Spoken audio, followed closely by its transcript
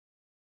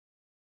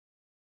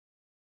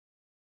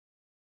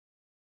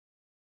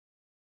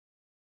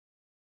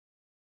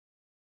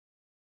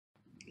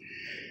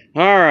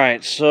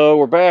Alright, so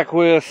we're back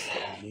with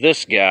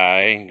this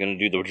guy. Gonna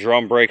do the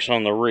drum brakes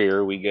on the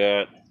rear. We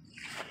got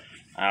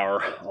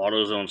our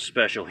AutoZone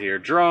special here.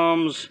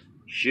 Drums,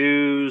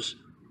 shoes,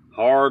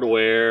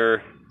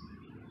 hardware,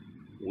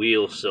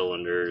 wheel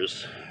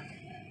cylinders.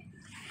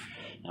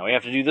 Now we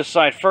have to do this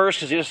side first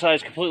because the other side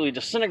is completely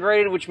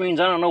disintegrated, which means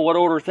I don't know what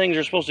order things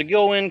are supposed to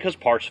go in because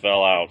parts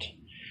fell out.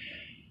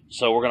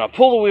 So we're gonna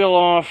pull the wheel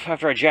off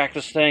after I jack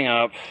this thing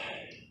up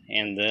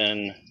and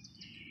then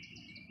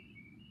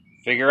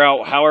figure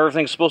out how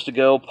everything's supposed to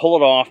go, pull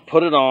it off,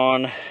 put it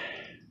on,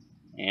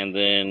 and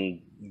then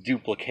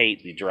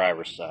duplicate the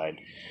driver's side.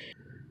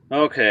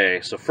 Okay,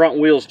 so front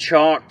wheel's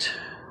chalked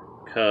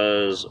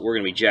because we're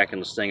going to be jacking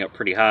this thing up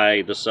pretty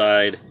high, this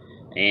side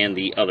and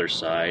the other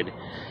side.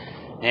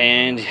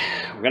 And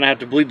we're going to have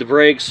to bleed the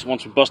brakes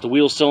once we bust the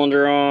wheel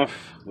cylinder off,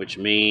 which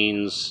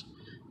means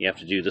you have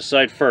to do this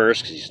side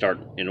first because you start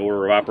in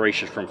order of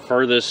operation from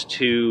furthest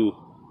to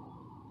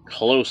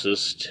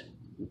closest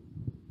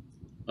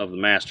of the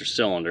master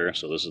cylinder.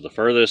 So this is the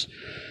furthest.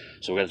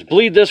 So we have to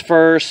bleed this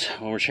first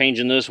when we're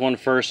changing this one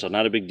first, so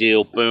not a big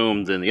deal.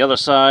 Boom. Then the other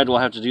side we'll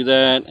have to do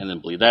that, and then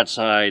bleed that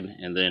side,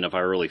 and then if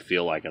I really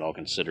feel like it, I'll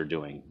consider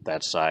doing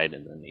that side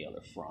and then the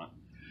other front.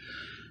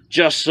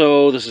 Just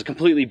so this is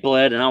completely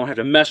bled and I don't have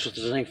to mess with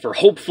this thing for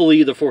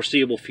hopefully the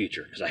foreseeable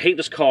future. Because I hate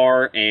this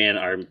car and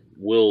I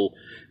will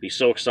be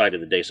so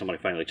excited the day somebody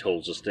finally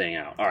tolls this thing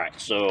out.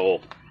 Alright, so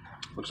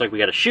looks like we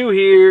got a shoe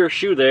here,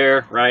 shoe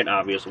there, right?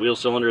 Obvious, wheel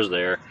cylinder is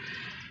there.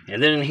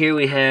 And then in here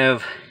we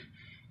have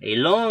a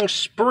long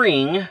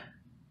spring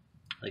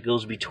that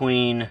goes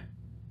between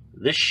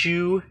this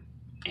shoe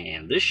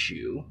and this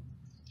shoe,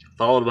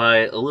 followed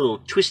by a little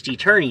twisty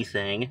turny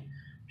thing,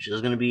 which is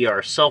going to be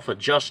our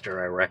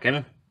self-adjuster, I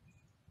reckon.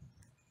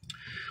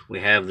 We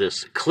have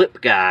this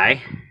clip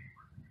guy.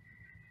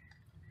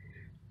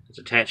 It's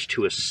attached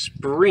to a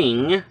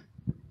spring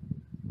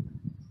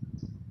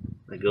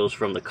that goes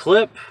from the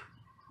clip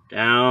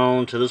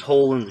down to this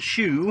hole in the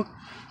shoe.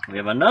 We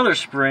have another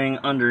spring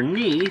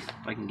underneath,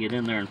 if I can get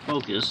in there and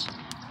focus.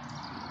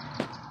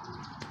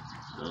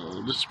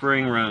 So this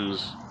spring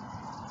runs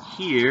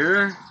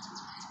here.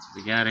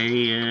 We got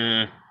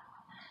a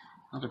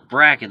another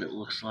bracket, it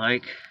looks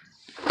like.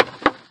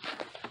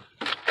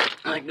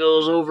 That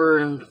goes over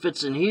and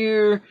fits in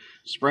here.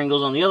 Spring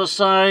goes on the other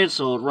side,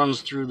 so it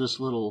runs through this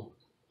little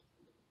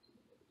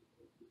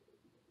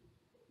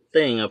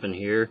thing up in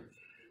here.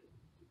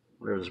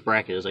 Whatever this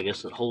bracket is, I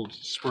guess, that holds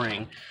the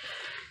spring.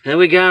 And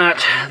we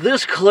got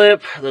this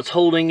clip that's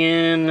holding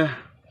in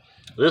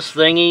this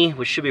thingy,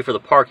 which should be for the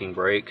parking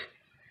brake,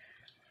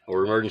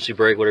 or emergency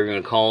brake, whatever you're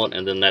going to call it,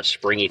 and then that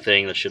springy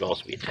thing that should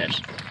also be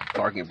attached to the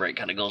parking brake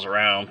kind of goes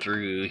around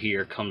through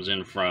here, comes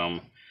in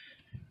from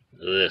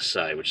this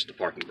side, which is the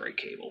parking brake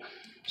cable.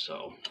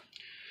 So,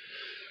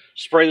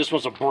 spray this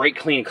once a brake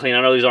clean.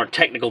 I know these aren't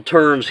technical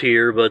terms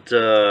here, but,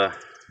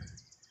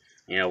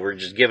 you know, we're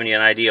just giving you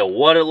an idea of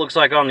what it looks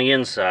like on the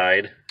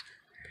inside.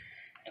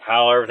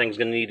 How everything's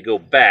going to need to go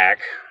back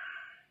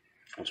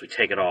once we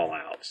take it all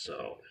out.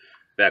 So,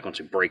 back once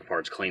we brake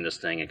parts clean this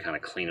thing and kind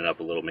of clean it up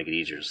a little, make it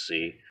easier to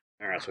see.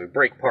 Alright, so we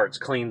brake parts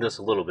cleaned this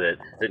a little bit.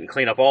 Didn't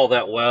clean up all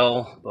that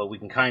well, but we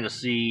can kind of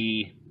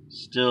see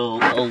still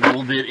a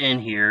little bit in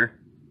here.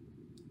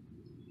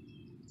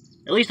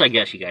 At least I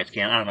guess you guys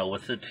can. I don't know,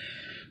 with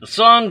the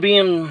sun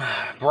being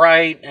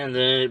bright and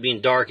then it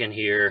being dark in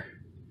here.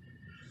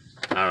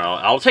 I don't know.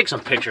 I'll take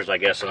some pictures, I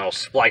guess, and I'll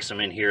splice them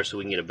in here so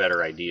we can get a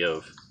better idea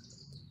of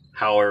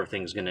how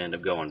everything's going to end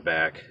up going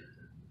back.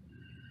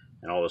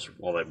 And all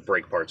that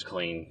brake parts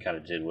clean kind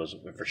of did was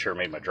for sure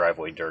made my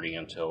driveway dirty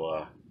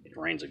until it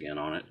rains again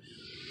on it.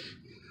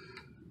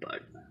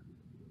 But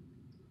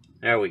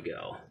there we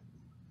go.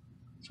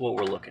 That's what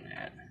we're looking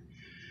at.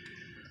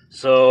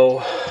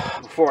 So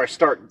before I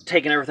start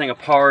taking everything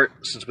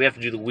apart, since we have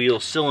to do the wheel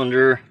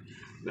cylinder,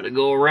 I'm going to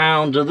go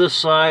around to this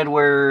side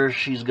where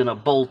she's going to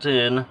bolt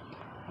in. I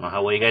don't know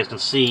how well you guys can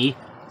see.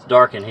 It's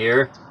dark in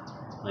here.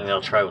 Maybe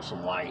I'll try with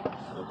some light.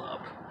 Hold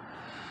up.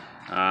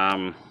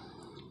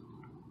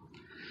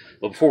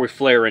 But before we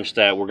flare wrench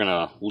that, we're going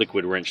to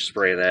liquid wrench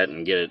spray that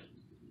and get it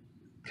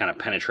kind of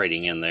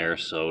penetrating in there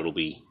so it'll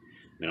be,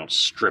 we don't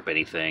strip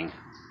anything.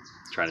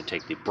 Trying to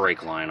take the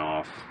brake line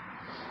off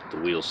the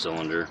wheel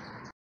cylinder.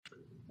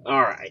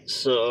 Alright,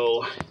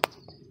 so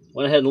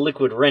went ahead and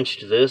liquid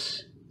wrenched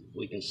this.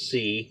 We can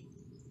see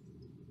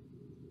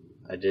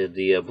I did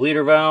the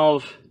bleeder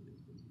valve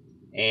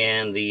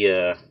and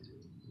the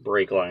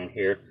brake line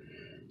here.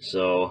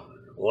 So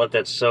we'll let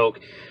that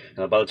soak.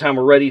 By the time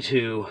we're ready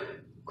to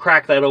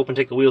crack that open,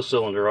 take the wheel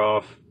cylinder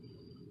off,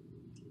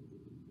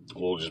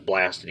 we'll just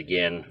blast it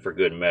again for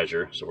good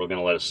measure. So we're going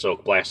to let it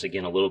soak, blast it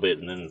again a little bit,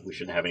 and then we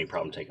shouldn't have any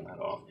problem taking that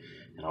off.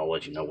 And I'll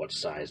let you know what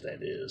size that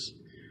is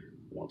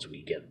once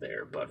we get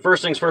there. But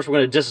first things first, we're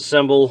going to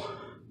disassemble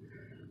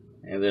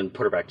and then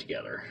put her back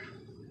together.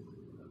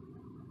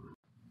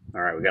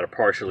 Alright, we got it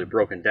partially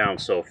broken down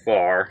so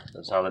far.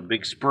 That's how that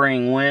big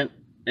spring went.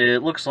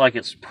 It looks like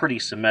it's pretty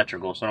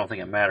symmetrical, so I don't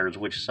think it matters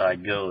which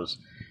side goes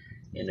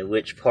into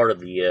which part of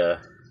the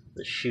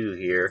shoe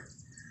here.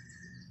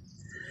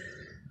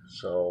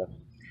 So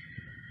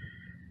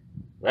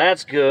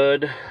that's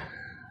good.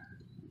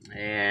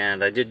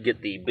 And I did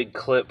get the big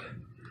clip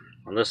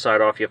on this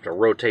side off. You have to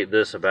rotate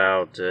this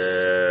about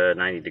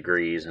 90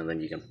 degrees, and then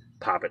you can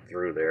pop it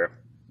through there.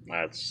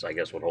 That's, I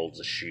guess, what holds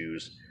the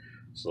shoes.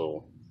 This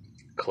little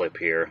clip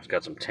here, it's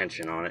got some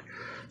tension on it.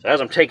 So as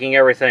I'm taking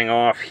everything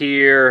off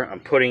here, I'm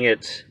putting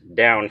it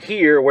down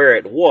here where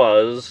it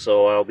was,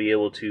 so I'll be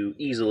able to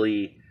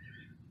easily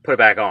put it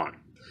back on.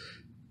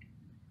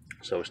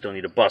 So we still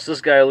need to bust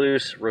this guy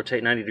loose,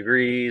 rotate 90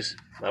 degrees,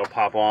 that'll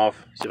pop off.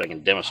 See if I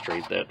can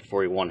demonstrate that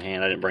for you one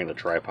hand. I didn't bring the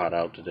tripod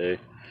out today.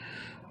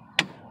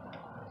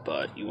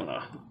 But you want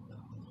to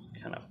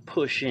kind of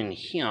push in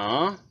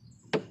here,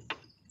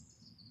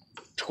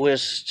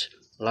 twist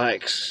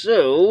like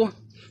so,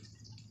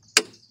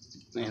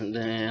 and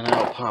then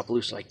that'll pop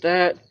loose like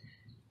that.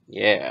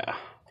 Yeah,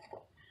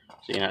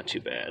 see, not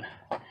too bad.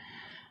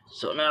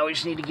 So now we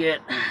just need to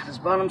get this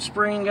bottom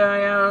spring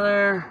guy out of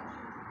there.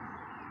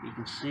 You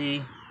can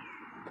see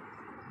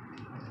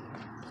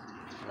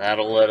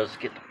that'll let us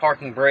get the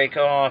parking brake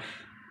off,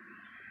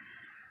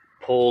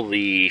 pull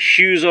the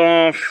shoes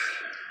off,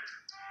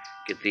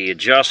 get the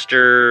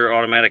adjuster,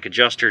 automatic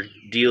adjuster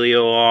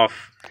dealio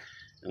off,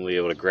 and we'll be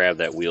able to grab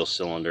that wheel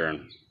cylinder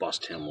and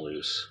bust him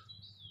loose.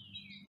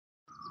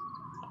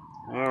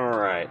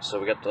 Alright, so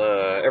we got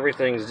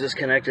everything's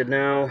disconnected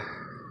now.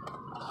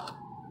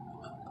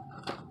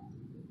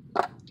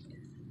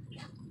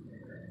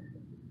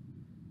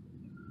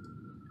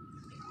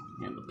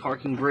 And the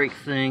parking brake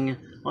thing,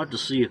 I'll have to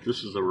see if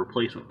this is a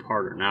replacement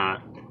part or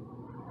not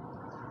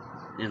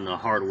in the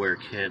hardware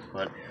kit.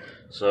 But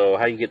so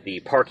how you get the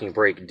parking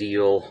brake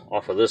deal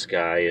off of this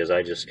guy is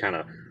I just kind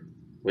of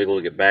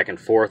wiggle it back and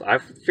forth. I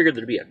figured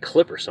there'd be a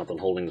clip or something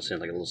holding this in,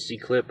 like a little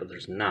C-clip, but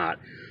there's not.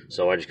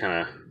 So I just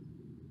kind of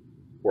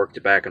worked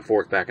it back and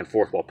forth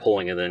while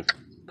pulling, and then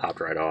popped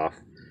right off.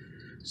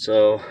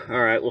 So,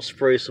 alright, we'll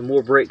spray some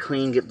more brake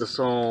clean, get this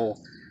all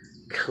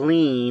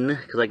clean,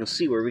 because I can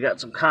see where we got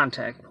some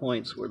contact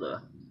points where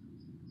the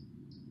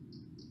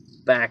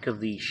back of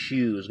the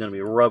shoe is going to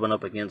be rubbing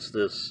up against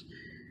this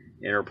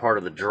inner part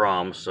of the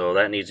drum, so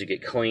that needs to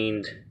get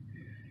cleaned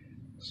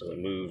so it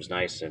moves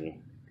nice and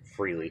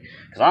freely.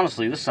 Because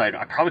honestly, this side,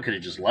 I probably could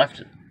have just left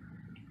it,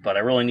 but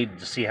I really needed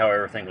to see how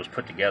everything was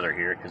put together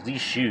here, because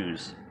these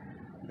shoes,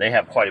 they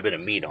have quite a bit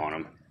of meat on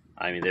them.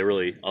 I mean, they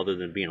really, other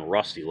than being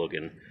rusty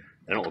looking,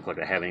 they don't look like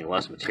they have any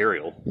less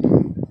material.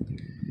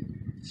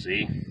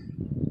 See?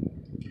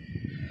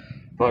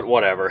 But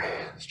whatever,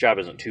 this job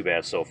isn't too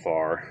bad so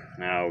far.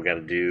 Now we got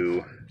to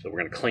do, so we're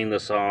going to clean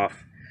this off,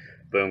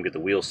 boom, get the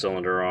wheel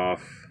cylinder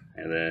off,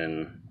 and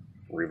then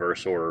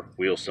reverse order,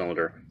 wheel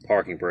cylinder,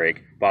 parking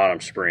brake, bottom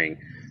spring,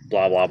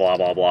 blah, blah, blah,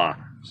 blah, blah.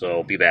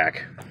 So, be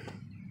back.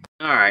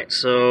 Alright,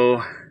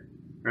 so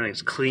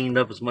everything's cleaned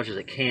up as much as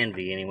it can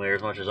be anyway,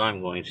 as much as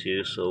I'm going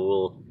to, so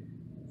we'll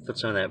put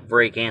some of that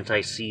brake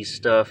anti-seize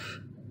stuff,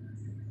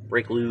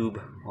 brake lube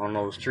on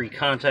those 3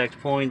 contact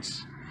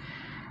points,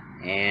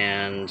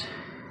 and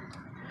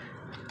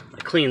I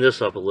cleaned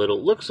this up a little.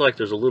 It looks like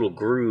there's a little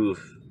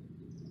groove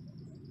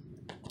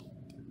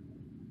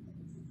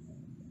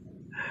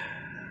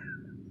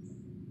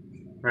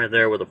right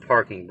there with a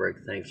parking brake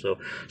thing, so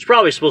it's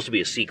probably supposed to be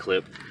a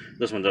C-clip.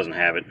 This one doesn't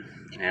have it,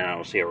 and I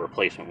don't see a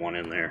replacement one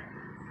in there.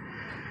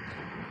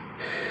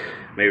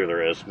 Maybe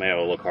there is, maybe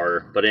it'll look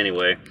harder, but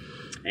anyway.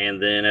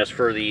 And then as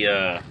for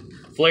the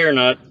flare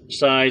nut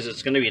size,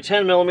 it's going to be a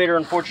 10mm.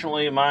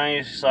 Unfortunately,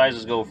 my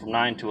sizes go from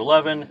 9 to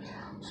 11,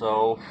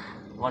 so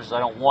as much as I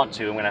don't want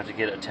to, I'm going to have to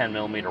get a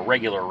 10mm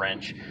regular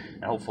wrench,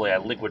 and hopefully I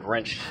liquid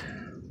wrench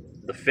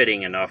the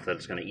fitting enough that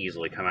it's going to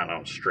easily come out and I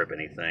don't strip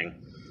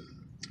anything.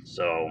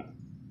 So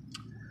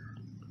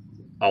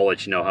I'll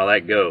let you know how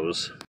that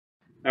goes.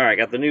 Alright,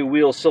 got the new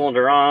wheel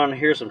cylinder on.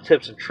 Here's some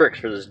tips and tricks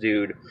for this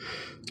dude.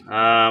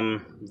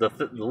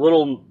 The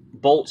little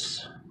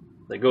bolts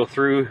that go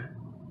through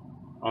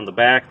on the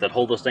back that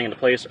hold this thing into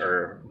place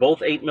are both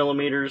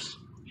 8mm.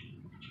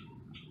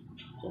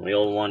 On the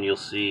old one, you'll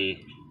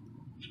see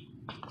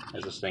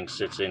as this thing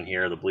sits in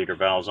here, the bleeder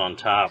valve's on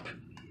top,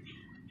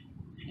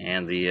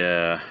 and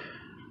the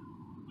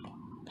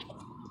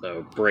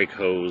brake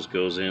hose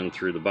goes in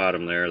through the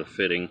bottom there, the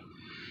fitting.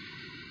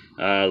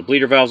 The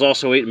bleeder valve's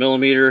also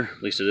 8mm,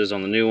 at least it is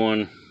on the new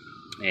one,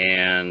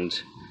 and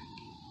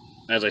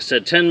as I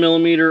said,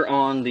 10mm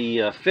on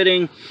the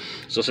fitting.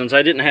 So since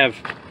I didn't have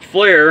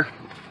flare,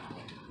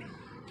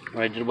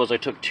 what I did was I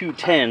took 2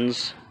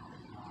 10s,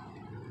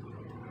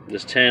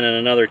 this 10 and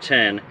another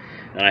 10,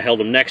 and I held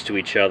them next to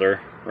each other,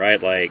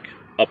 right, like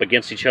up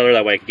against each other,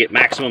 that way I could get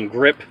maximum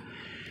grip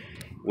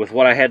with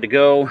what I had to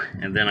go,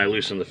 and then I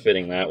loosened the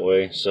fitting that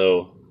way.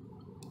 So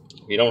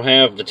if you don't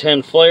have the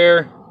 10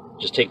 flare,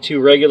 just take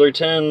 2 regular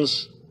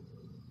 10s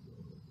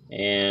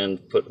and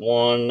put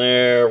one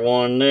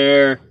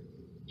there,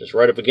 just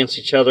right up against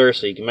each other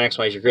so you can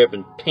maximize your grip,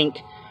 and pink,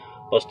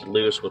 bust it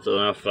loose with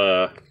enough,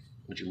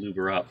 once you lube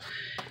her up.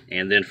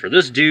 And then for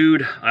this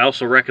dude, I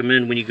also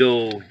recommend when you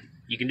go,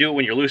 you can do it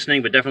when you're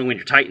loosening, but definitely when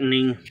you're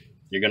tightening,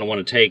 you're going to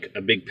want to take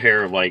a big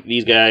pair of like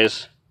these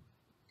guys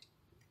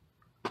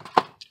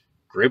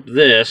grip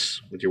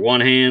this with your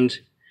one hand,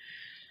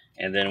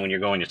 and then when you're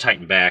going to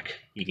tighten back,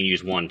 you can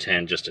use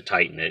 110 just to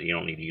tighten it. You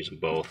don't need to use them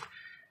both.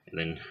 And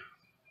then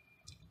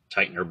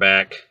tighten her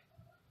back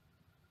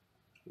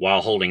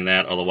while holding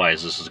that,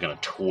 otherwise this is going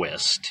to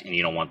twist, and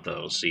you don't want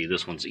those. See,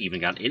 this one's even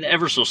got an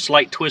ever so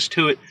slight twist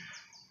to it,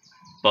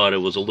 but it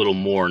was a little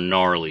more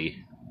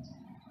gnarly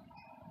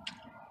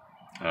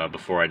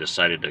before I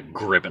decided to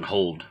grip and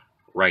hold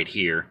right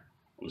here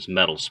on this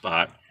metal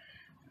spot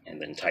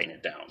and then tighten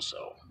it down.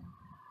 So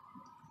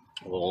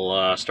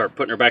we'll start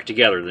putting her back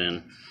together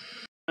then.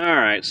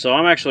 Alright, so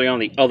I'm actually on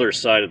the other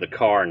side of the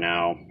car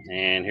now,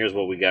 and here's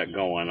what we got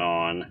going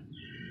on.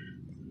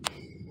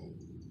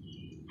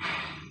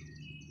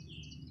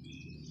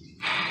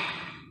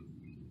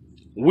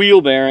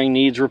 Wheel bearing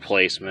needs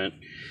replacement.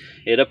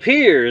 It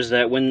appears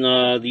that when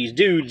these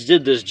dudes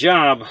did this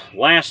job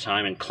last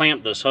time and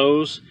clamped this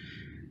hose,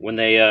 when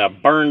they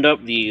burned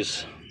up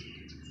these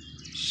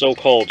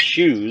so-called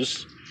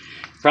shoes,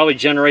 probably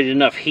generated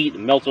enough heat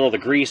and melted all the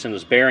grease in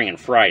this bearing and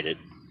fried it.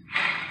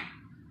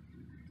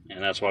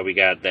 And that's why we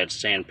got that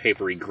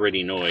sandpapery,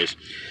 gritty noise.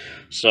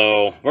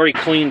 So, I've already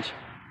cleaned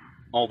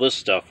all this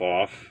stuff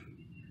off.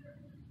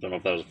 Don't know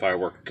if that was a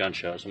firework or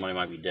gunshot. Somebody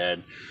might be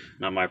dead.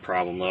 Not my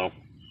problem, though.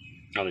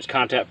 On these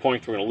contact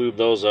points, we're going to lube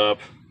those up.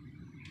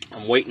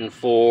 I'm waiting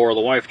for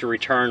the wife to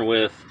return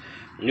with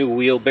a new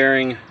wheel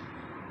bearing.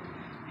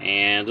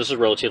 And this is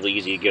relatively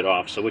easy to get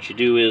off. So what you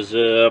do is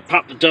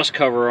pop the dust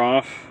cover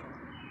off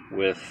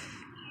with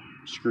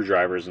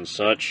screwdrivers and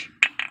such.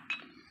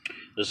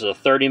 This is a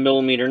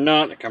 30mm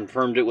nut. I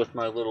confirmed it with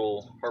my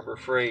little Harbor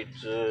Freight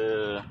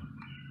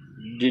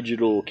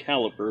digital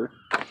caliper.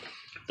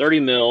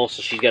 30mm,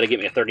 so she's got to get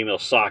me a 30mm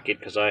socket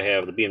because I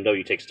have, the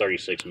BMW takes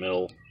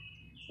 36mm.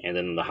 And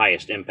then the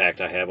highest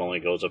impact I have only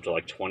goes up to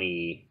like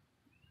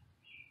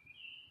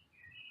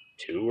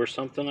 22 or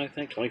something, I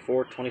think.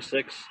 24,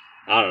 26.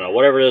 I don't know.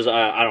 Whatever it is,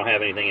 I don't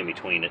have anything in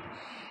between it.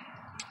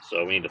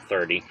 So we need a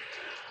 30.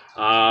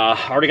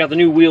 Already got the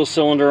new wheel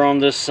cylinder on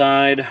this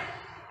side.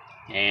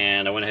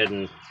 And I went ahead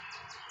and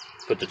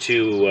put the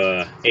two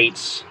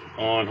 8s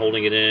on,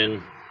 holding it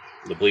in.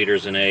 The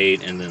bleeder's an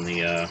 8, and then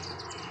the,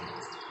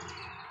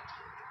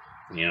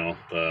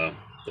 the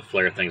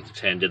flare thing's a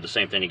 10. Did the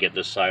same thing to get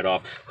this side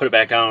off. Put it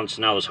back on,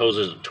 so now this hose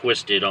isn't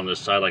twisted on this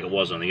side like it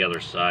was on the other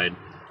side.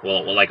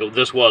 Well, like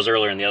this was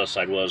earlier and the other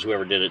side was.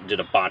 Whoever did it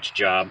did a botched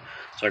job.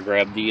 So I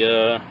grabbed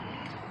the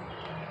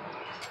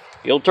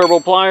old turbo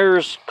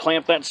pliers,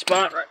 clamped that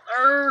spot right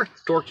there,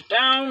 torqued it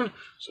down,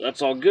 so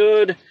that's all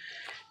good.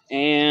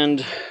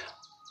 And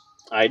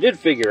I did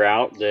figure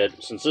out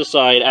that since this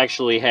side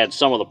actually had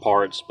some of the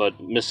parts,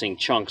 but missing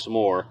chunks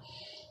more,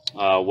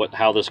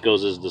 how this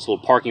goes is this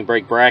little parking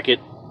brake bracket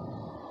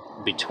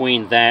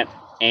between that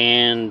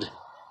and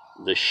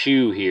the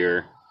shoe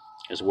here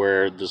is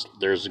where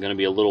there's going to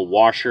be a little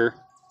washer,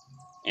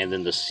 and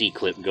then the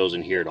C-clip goes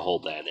in here to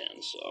hold that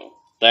in. So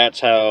that's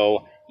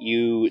how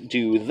you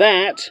do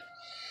that.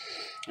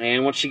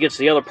 And once she gets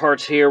the other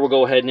parts here, we'll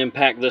go ahead and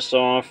impact this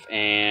off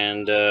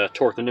and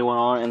torque the new one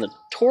on. And the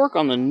torque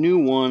on the new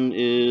one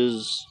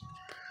is,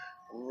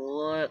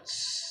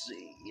 let's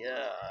see,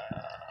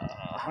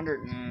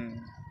 100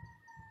 and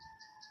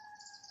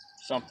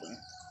something.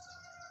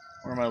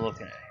 Where am I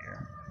looking at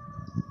here?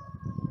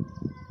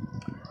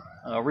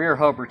 Rear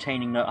hub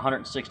retaining nut,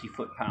 160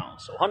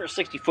 foot-pounds. So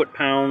 160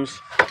 foot-pounds.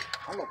 I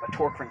don't know if my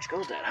torque wrench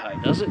goes that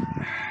high, does it?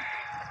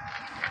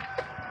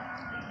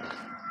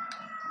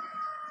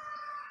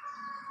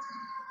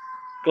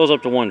 Goes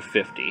up to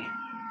 150.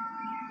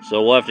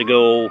 So we'll have to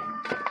go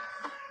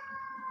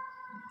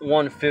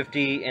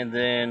 150 and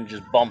then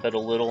just bump it a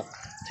little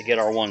to get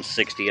our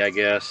 160, I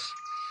guess.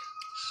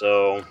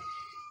 So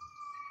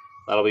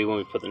that'll be when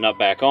we put the nut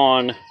back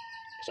on,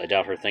 because I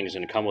doubt her thing's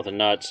going to come with the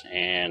nuts,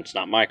 and it's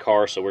not my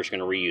car, so we're just going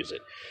to reuse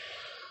it.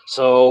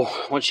 So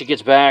once she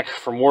gets back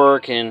from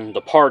work and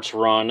the parts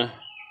run,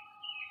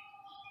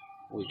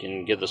 we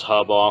can get this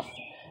hub off.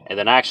 And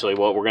then actually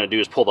what we're going to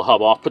do is pull the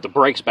hub off, put the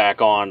brakes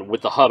back on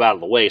with the hub out of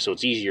the way so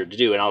it's easier to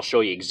do. And I'll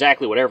show you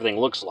exactly what everything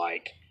looks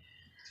like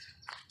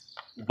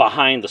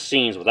behind the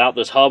scenes without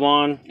this hub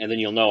on. And then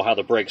you'll know how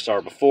the brakes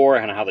are before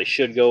and how they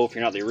should go if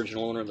you're not the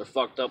original owner and they're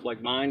fucked up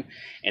like mine.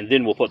 And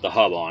then we'll put the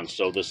hub on.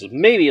 So this is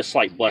maybe a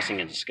slight blessing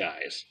in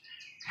disguise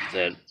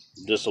that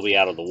this will be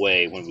out of the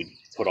way when we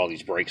put all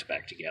these brakes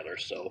back together.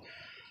 So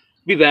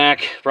be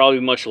back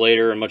probably much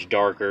later and much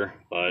darker,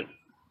 but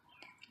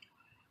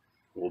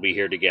we'll be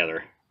here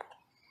together.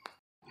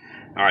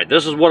 Alright,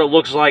 this is what it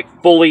looks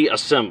like fully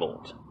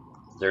assembled.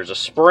 There's a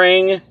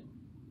spring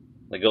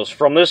that goes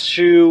from this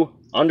shoe,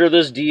 under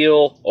this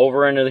deal,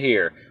 over into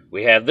here.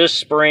 We have this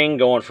spring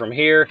going from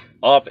here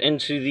up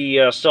into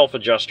the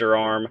self-adjuster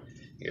arm.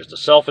 Here's the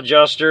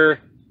self-adjuster.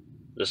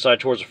 This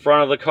side towards the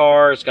front of the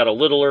car. It's got a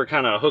littler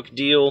kind of hook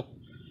deal.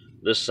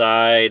 This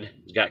side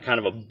has got kind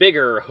of a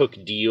bigger hook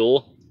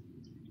deal.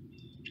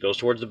 It goes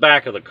towards the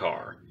back of the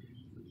car.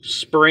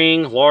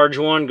 Spring, large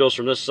one, goes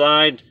from this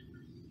side.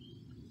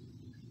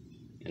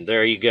 And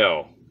there you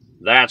go.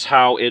 That's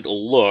how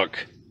it'll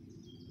look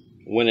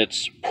when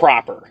it's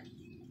proper.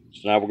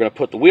 So now we're going to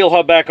put the wheel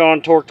hub back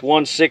on, torque to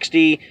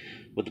 160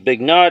 with the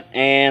big nut,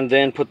 and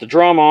then put the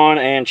drum on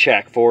and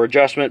check for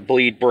adjustment,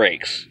 bleed,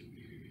 brakes,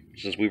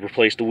 since we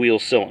replaced the wheel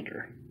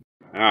cylinder.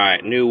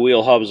 Alright, new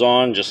wheel hub's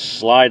on, just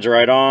slides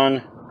right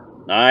on,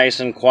 nice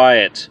and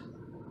quiet.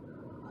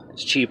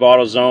 It's cheap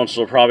AutoZone,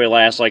 so it'll probably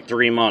last like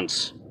 3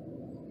 months.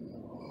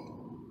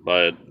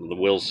 But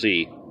we'll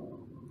see.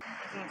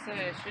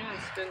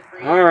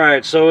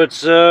 Alright, so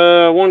it's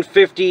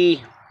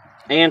 150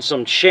 and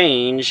some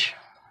change.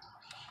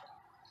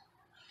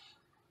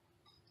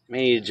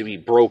 May need to be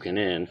broken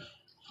in.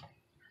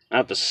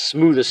 Not the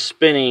smoothest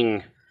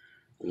spinning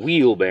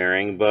wheel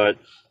bearing, but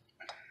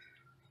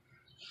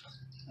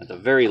at the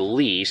very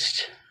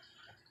least,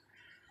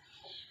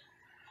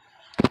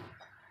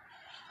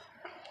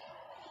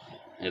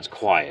 it's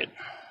quiet.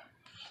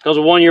 Because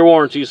of 1-year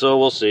warranty, so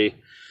we'll see.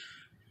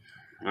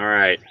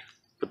 Alright,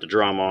 put the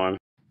drum on.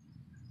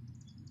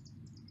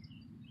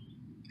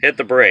 Hit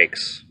the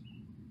brakes.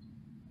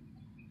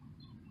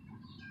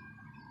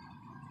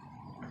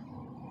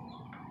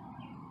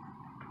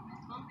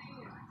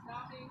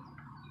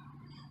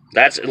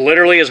 That's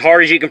literally as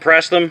hard as you can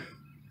press them.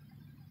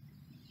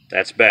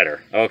 That's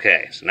better.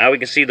 Okay, so now we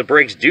can see the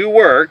brakes do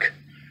work.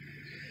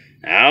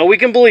 Now we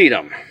can bleed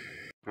them.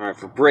 Alright,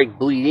 for brake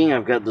bleeding,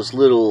 I've got this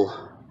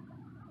little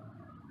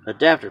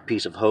adapter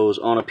piece of hose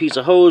on a piece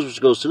of hose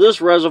which goes to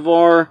this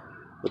reservoir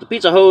with a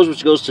piece of hose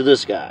which goes to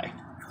this guy.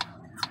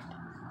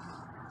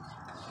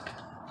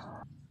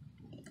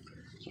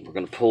 So we're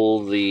going to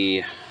pull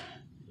the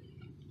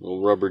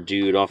little rubber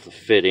dude off the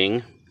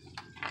fitting.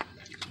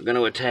 We're going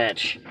to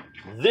attach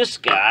this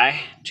guy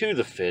to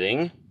the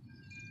fitting.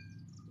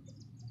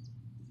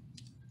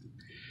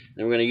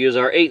 Then we're going to use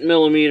our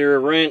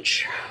 8mm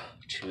wrench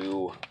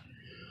to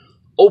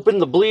open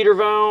the bleeder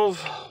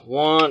valve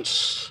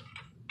once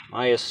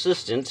my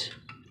assistant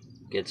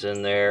gets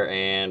in there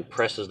and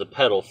presses the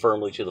pedal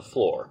firmly to the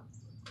floor.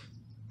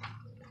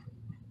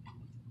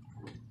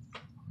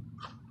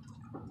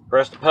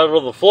 Press the pedal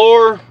to the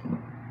floor.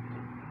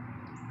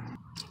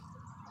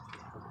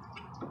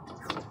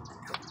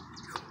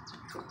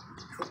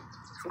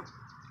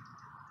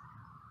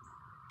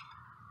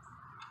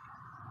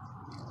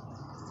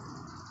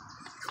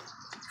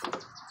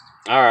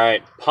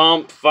 Alright,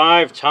 pump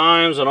 5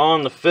 times, and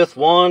on the 5th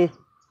one,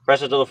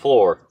 press it to the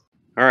floor.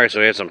 Alright, so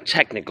we had some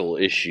technical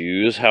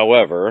issues.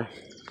 However,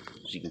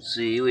 as you can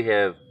see, we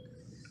have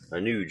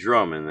a new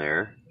drum in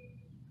there.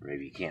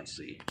 Maybe you can't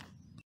see.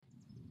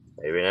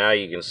 Maybe now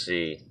you can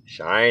see.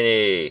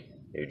 Shiny!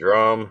 New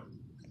drum,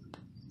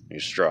 new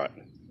strut.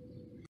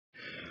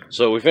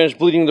 So we finished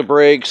bleeding the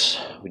brakes.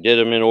 We did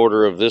them in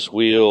order of this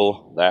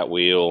wheel, that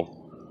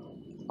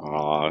wheel,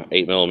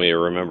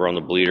 8mm, remember, on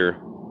the bleeder,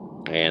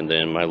 and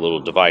then my little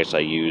device I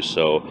use.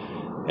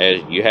 So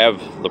as you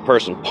have the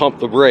person pump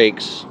the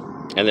brakes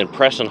and then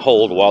press and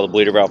hold while the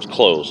bleeder valve's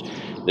closed.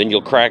 Then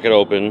you'll crack it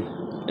open,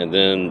 and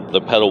then the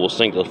pedal will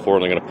sink to the floor,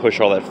 and they're going to push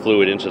all that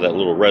fluid into that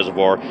little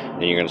reservoir,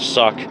 and you're going to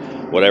suck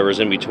whatever's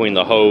in between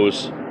the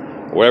hose,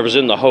 whatever's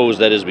in the hose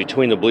that is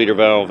between the bleeder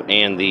valve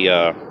and the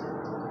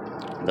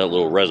that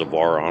little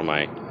reservoir on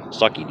my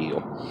sucky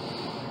deal.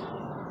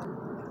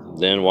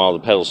 Then while the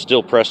pedal's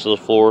still pressed to the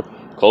floor,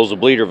 close the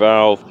bleeder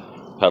valve.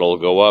 Pedal will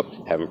go up,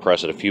 have them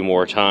press it a few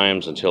more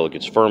times until it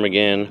gets firm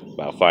again.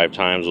 About 5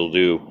 times will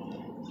do.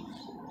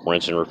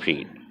 Rinse and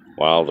repeat.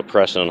 While the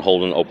pressing and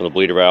holding, open the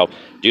bleeder valve.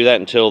 Do that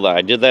until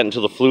I did that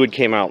until the fluid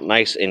came out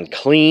nice and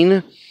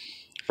clean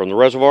from the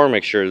reservoir.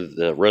 Make sure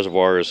the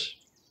reservoir is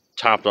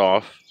topped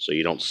off so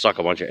you don't suck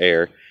a bunch of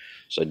air.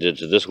 So I did it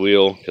to this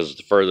wheel because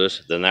it's the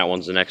furthest. Then that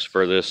one's the next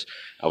furthest.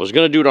 I was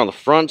going to do it on the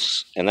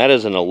fronts, and that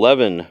is an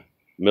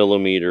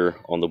 11mm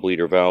on the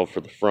bleeder valve for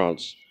the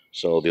fronts.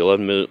 So the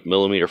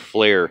 11mm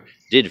flare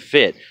did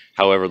fit.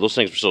 However, those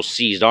things were so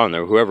seized on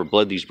there. Whoever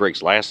bled these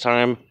brakes last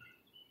time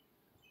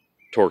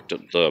torqued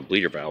the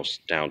bleeder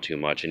valves down too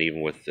much. And even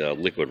with the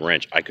liquid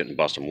wrench, I couldn't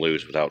bust them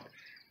loose without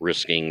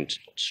risking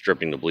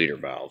stripping the bleeder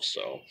valves.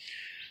 So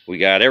we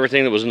got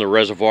everything that was in the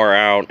reservoir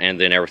out, and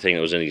then everything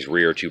that was in these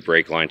rear 2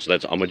 brake lines. So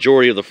that's a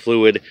majority of the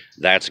fluid.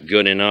 That's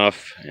good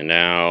enough. And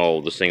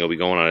now this thing will be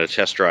going on a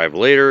test drive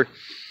later.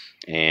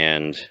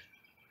 And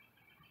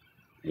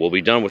we'll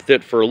be done with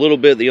it for a little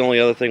bit. The only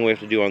other thing we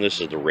have to do on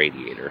this is the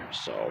radiator.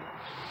 So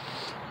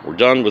we're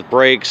done with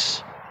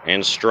brakes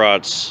and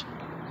struts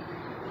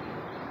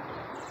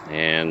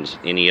and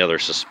any other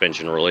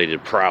suspension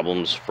related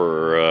problems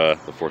for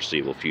the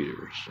foreseeable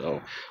future.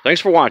 So thanks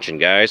for watching,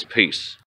 guys. Peace.